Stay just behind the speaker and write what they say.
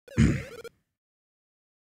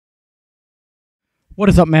What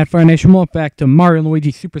is up, Mad Fire Nation? Welcome back to Mario and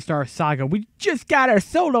Luigi Superstar Saga. We just got our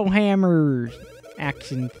solo hammers.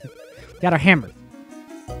 Action. Got our hammers.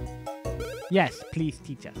 Yes, please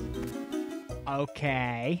teach us.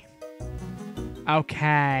 Okay.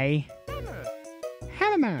 Okay.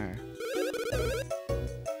 Hammer.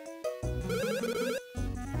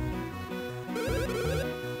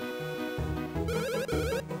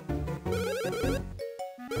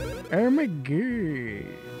 Oh my god.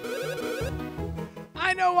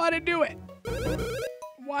 I know how to do it.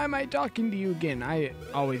 Why am I talking to you again? I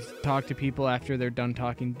always talk to people after they're done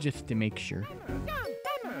talking just to make sure.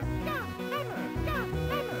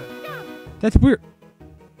 That's weird.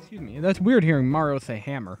 Excuse me. That's weird hearing Mario say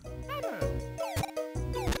hammer.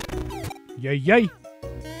 Yay, yay.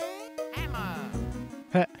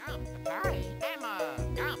 Huh.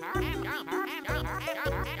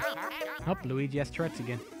 Oh, Luigi has Tourette's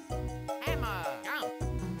again.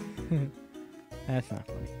 That's not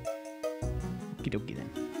funny. Okie dokie then.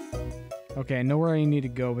 Okay, I know where I need to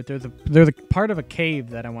go, but there's a part of a cave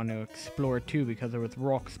that I want to explore too because there was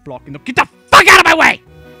rocks blocking the— Get the fuck out of my way!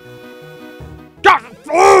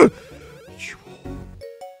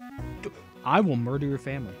 I will murder your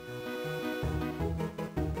family.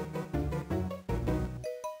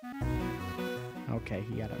 Okay,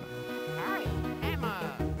 he got it.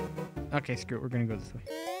 Okay, screw it. We're gonna go this way.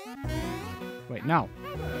 Wait, no.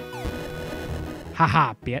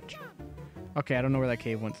 Haha, bitch. Okay, I don't know where that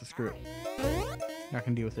cave went, so screw it. Not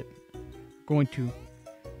gonna deal with it. Going to—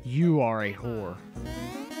 You are a whore.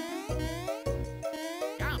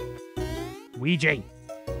 Luigi.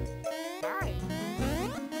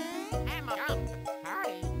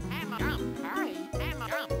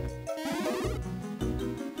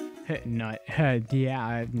 Nut.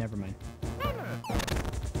 Yeah, never mind.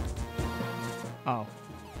 Oh.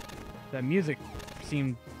 That music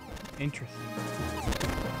seemed interesting.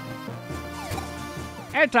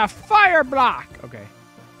 It's a fire block! Okay.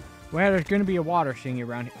 Well, there's gonna be a water thingy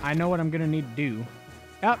around here. I know what I'm gonna need to do.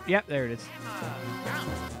 Oh, yep, there it is.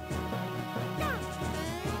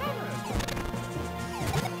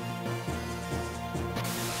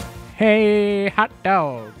 Hey, hot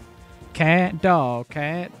dog. Cat dog,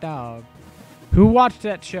 cat dog. Who watched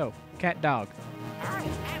that show? Cat dog.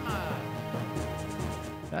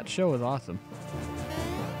 That show was awesome.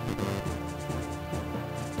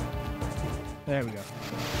 There we go.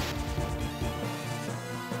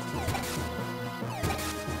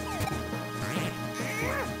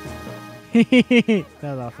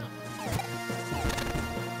 That was awesome.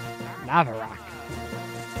 Lava rock.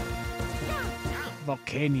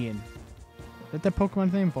 Volcanion. Is that the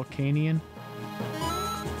Pokemon's name? Volcanion?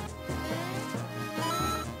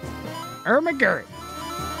 Ermagerd.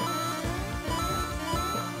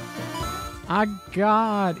 I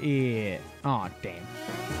got it. Aw, oh, damn.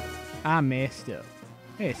 I messed up.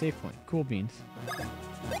 Hey, save point. Cool beans.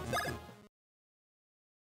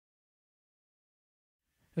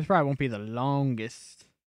 This probably won't be the longest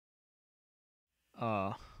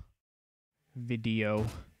video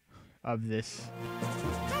of this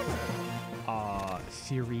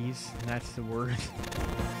series. That's the word.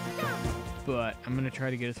 But I'm gonna try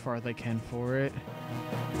to get as far as I can for it.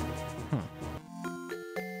 Huh.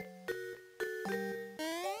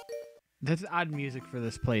 That's odd music for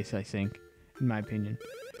this place, I think, in my opinion.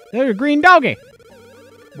 There's a green doggy!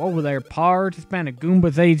 Whoa there, pards. It's been a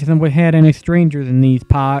Goomba's age than we had any strangers in these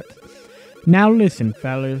parts. Now listen,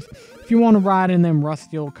 fellas. If you want to ride in them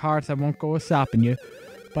rusty old carts, I won't go a-stopping you.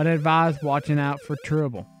 But I advise watching out for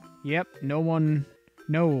trouble. Yep, no one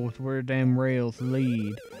knows where them rails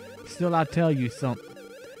lead. Still, I'll tell you something.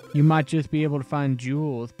 You might just be able to find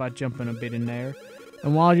jewels by jumping a bit in there.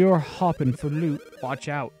 And while you're hopping for loot, watch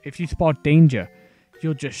out. If you spot danger,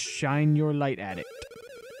 you'll just shine your light at it.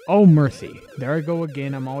 Oh, mercy. There I go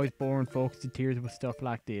again. I'm always boring folks to tears with stuff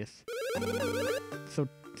like this.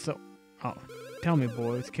 Oh, tell me,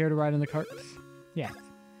 boys, care to ride in the carts? Yeah.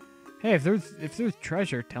 Hey, if there's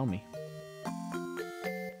treasure, tell me.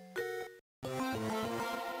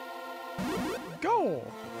 Go!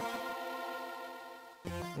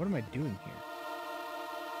 What am I doing here?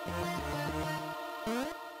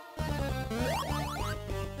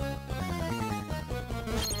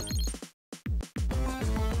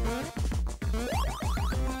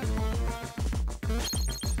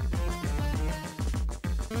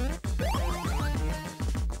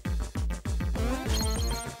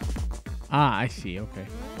 Ah, I see, okay.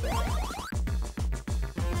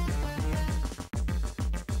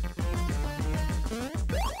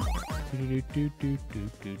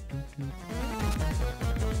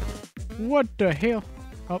 What the hell?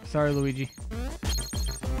 Oh, sorry, Luigi.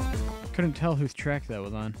 Couldn't tell whose track that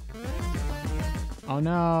was on. Oh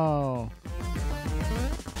no!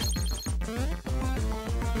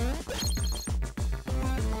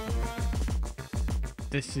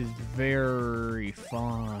 This is very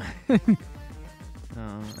fun.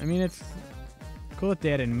 I mean, it's cool that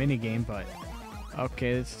they had a mini game, but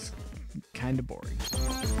okay, this is kind of boring.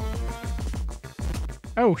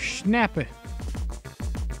 Oh, snap it!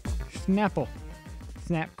 Snapple!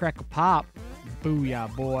 Snap, crackle, pop!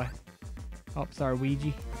 Booyah, boy! Oh, sorry,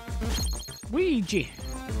 Luigi. Luigi!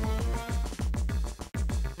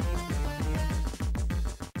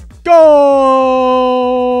 Go!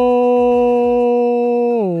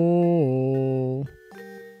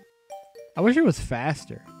 I wish it was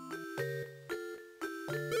faster.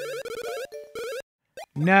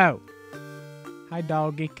 No. Hi,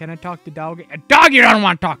 doggy. Can I talk to doggy? A doggy don't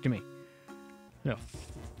want to talk to me. No,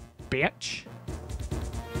 bitch.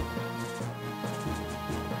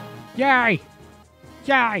 Yay!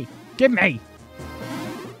 Yay! Give me!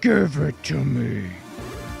 Give it to me!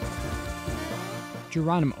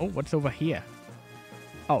 Geronimo. Oh, what's over here?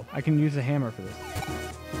 Oh, I can use the hammer for this.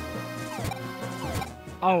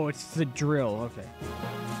 Oh, it's the drill. Okay.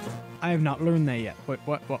 I have not learned that yet. Wait,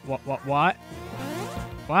 what? What?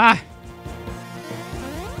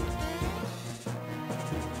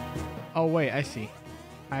 Oh, wait, I see.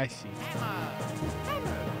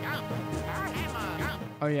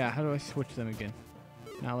 Oh, yeah, how do I switch them again?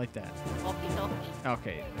 Not like that.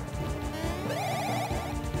 Okay.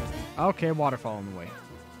 Okay, waterfall on the way.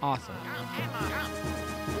 Awesome.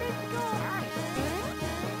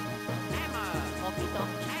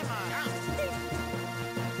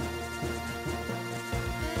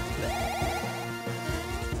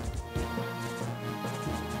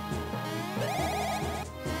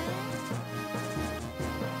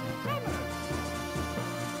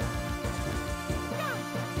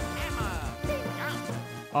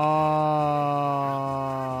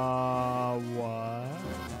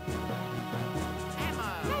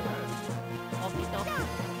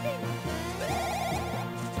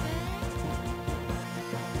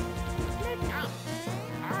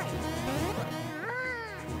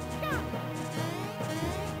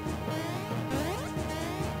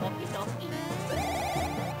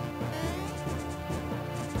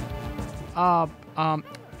 What?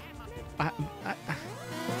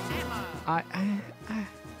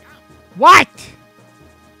 What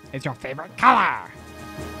is your favorite color?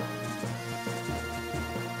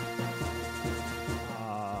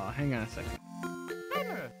 Hang on a second.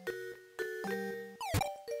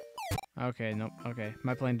 Okay, nope, okay.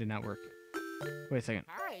 My plan did not work. Wait a second.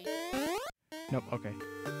 Nope, okay.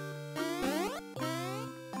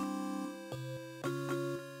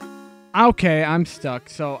 Okay, I'm stuck.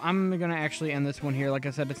 So I'm gonna actually end this one here. Like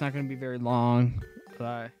I said, it's not gonna be very long.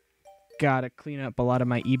 Gotta clean up a lot of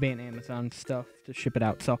my eBay and Amazon stuff to ship it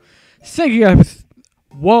out. So thank you guys.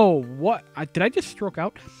 Whoa, what? Did I just stroke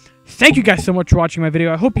out? Thank you guys so much for watching my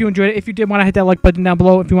video. I hope you enjoyed it. If you did, want to hit that like button down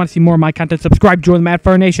below. If you want to see more of my content, subscribe, join the Mad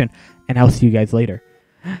Fire Nation. And I'll see you guys later.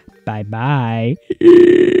 Bye-bye.